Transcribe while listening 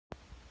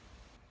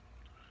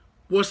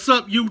What's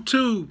up,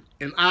 YouTube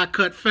and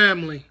iCut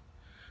family?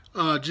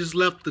 Just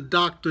left the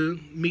doctor,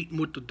 meeting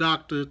with the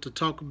doctor to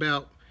talk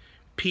about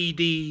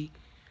PD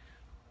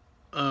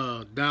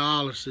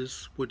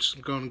dialysis, which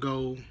is going to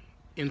go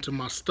into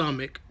my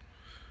stomach.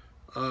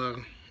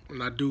 And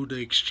I do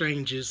the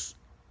exchanges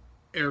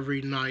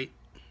every night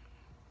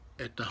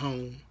at the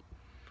home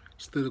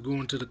instead of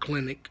going to the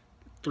clinic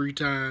 3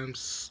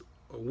 times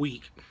a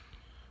week,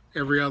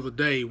 every other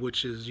day,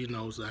 which is,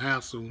 is a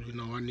hassle.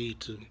 I need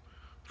to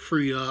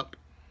free up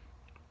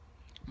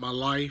my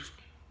life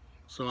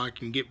so I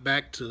can get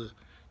back to,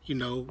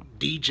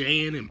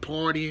 DJing and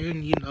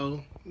partying. You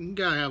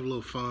gotta have a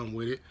little fun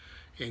with it,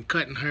 and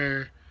cutting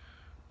hair.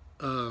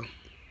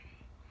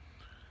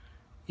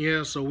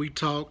 Yeah, so we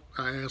talked.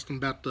 I asked him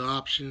about the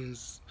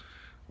options.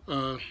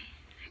 Don't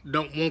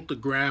want the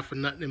graft or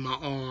nothing in my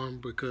arm,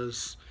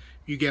 because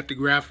you get the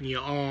graft in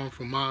your arm,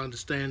 from my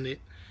understanding,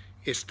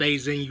 it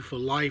stays in you for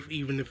life.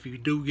 Even if you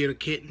do get a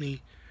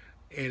kidney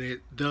and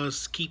it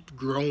does keep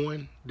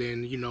growing,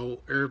 then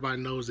everybody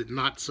knows it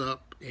knots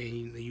up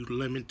and you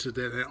limit to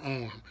that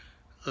arm.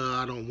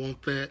 I don't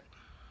want that.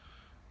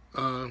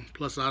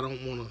 Plus I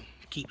don't want to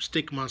keep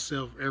sticking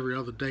myself every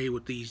other day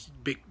with these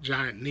big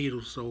giant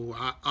needles, so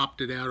I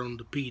opted out on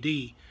the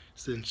PD,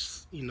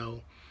 since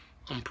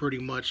I'm pretty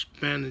much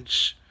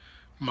managed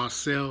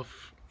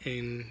myself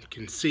and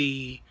can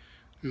see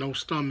no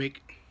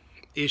stomach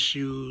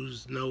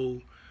issues,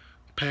 no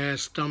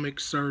past stomach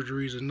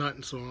surgeries or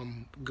nothing, so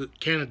I'm a good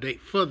candidate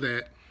for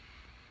that.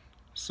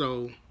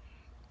 So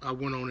I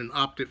went on and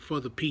opted for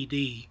the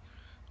PD.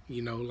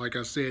 Like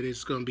I said,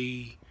 it's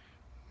gonna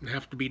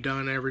have to be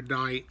done every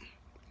night,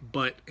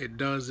 but it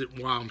does it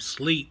while I'm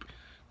asleep,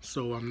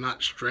 so I'm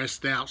not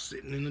stressed out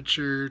sitting in the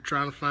chair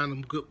trying to find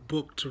a good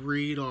book to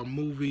read or a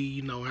movie.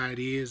 You know how it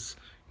is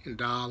in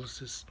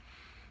dialysis.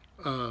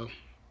 The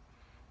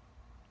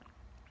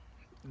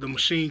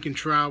machine can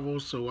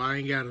travel, so I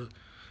ain't gotta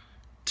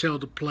tell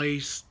the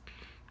place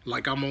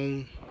like I'm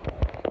on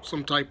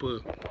some type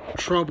of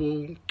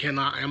trouble. Am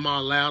I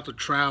allowed to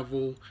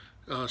travel,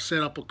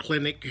 set up a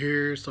clinic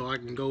here so I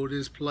can go to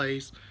this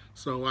place?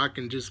 So I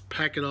can just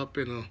pack it up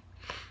in a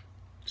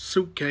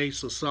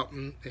suitcase or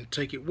something and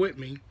take it with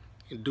me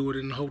and do it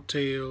in the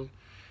hotel,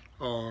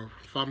 or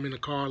if I'm in the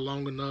car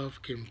long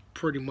enough, can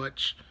pretty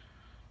much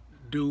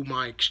do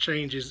my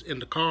exchanges in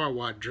the car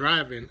while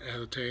driving out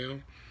of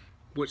town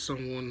with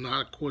someone,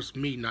 not, of course,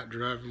 me not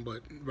driving,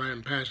 but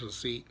riding passenger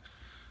seat.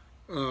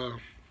 I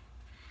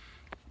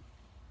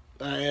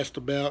asked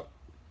about,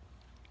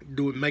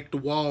 do it make the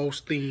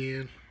walls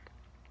thin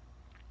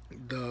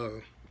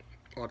or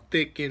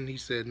thicken? He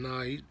said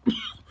nah.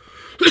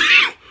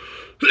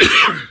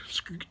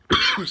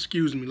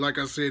 Excuse me. Like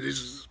I said, this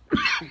is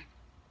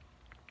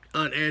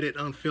unedited,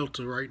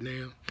 unfiltered right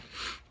now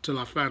till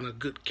I find a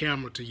good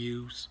camera to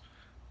use.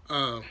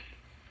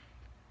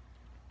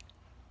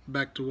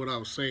 Back to what I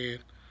was saying.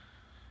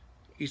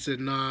 He said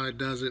nah, it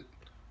doesn't.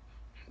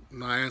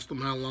 And I asked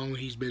him how long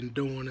he's been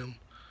doing them.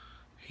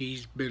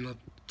 He's been a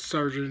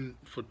surgeon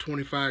for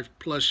 25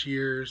 plus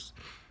years,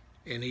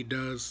 and he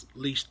does at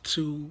least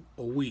 2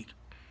 a week.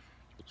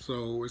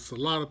 So it's a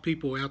lot of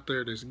people out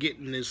there that's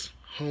getting this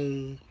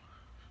home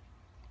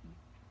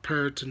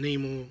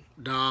peritoneal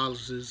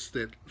dialysis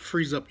that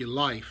frees up your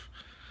life.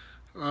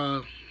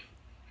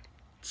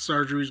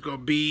 Surgery's gonna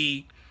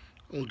be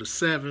on the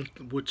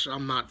 7th, which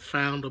I'm not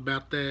found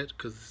about that,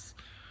 because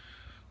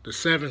the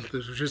 7th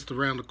is just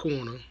around the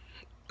corner,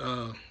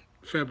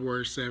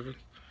 February 7th.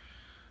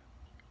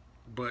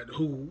 But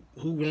who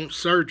wants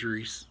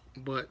surgeries?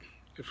 But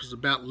if it's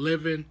about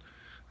living,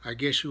 I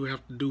guess you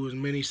have to do as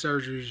many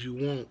surgeries as you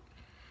want,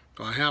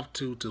 or have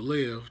to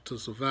live, to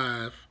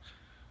survive.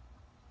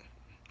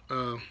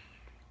 I'm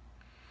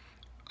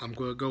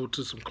gonna go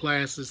to some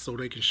classes so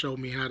they can show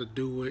me how to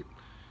do it.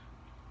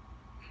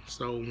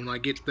 So when I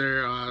get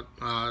there,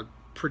 I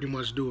pretty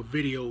much do a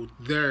video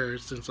there,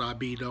 since I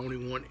be the only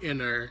one in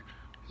there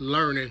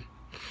learning.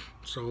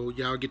 So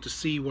y'all get to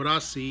see what I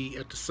see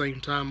at the same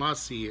time I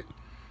see it.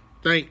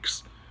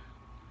 Thanks.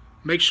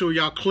 Make sure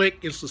y'all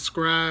click and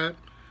subscribe.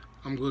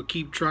 I'm going to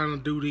keep trying to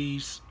do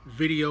these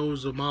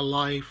videos of my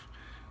life,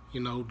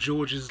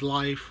 George's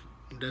life.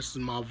 This is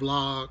my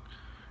vlog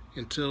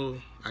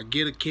until I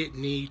get a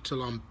kidney,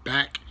 till I'm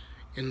back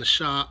in the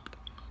shop,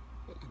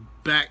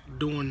 back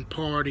doing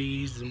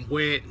parties and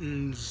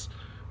weddings.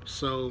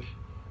 So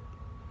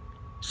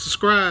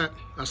subscribe.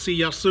 I'll see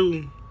y'all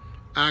soon.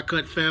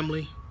 iCut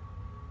family.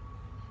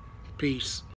 Peace.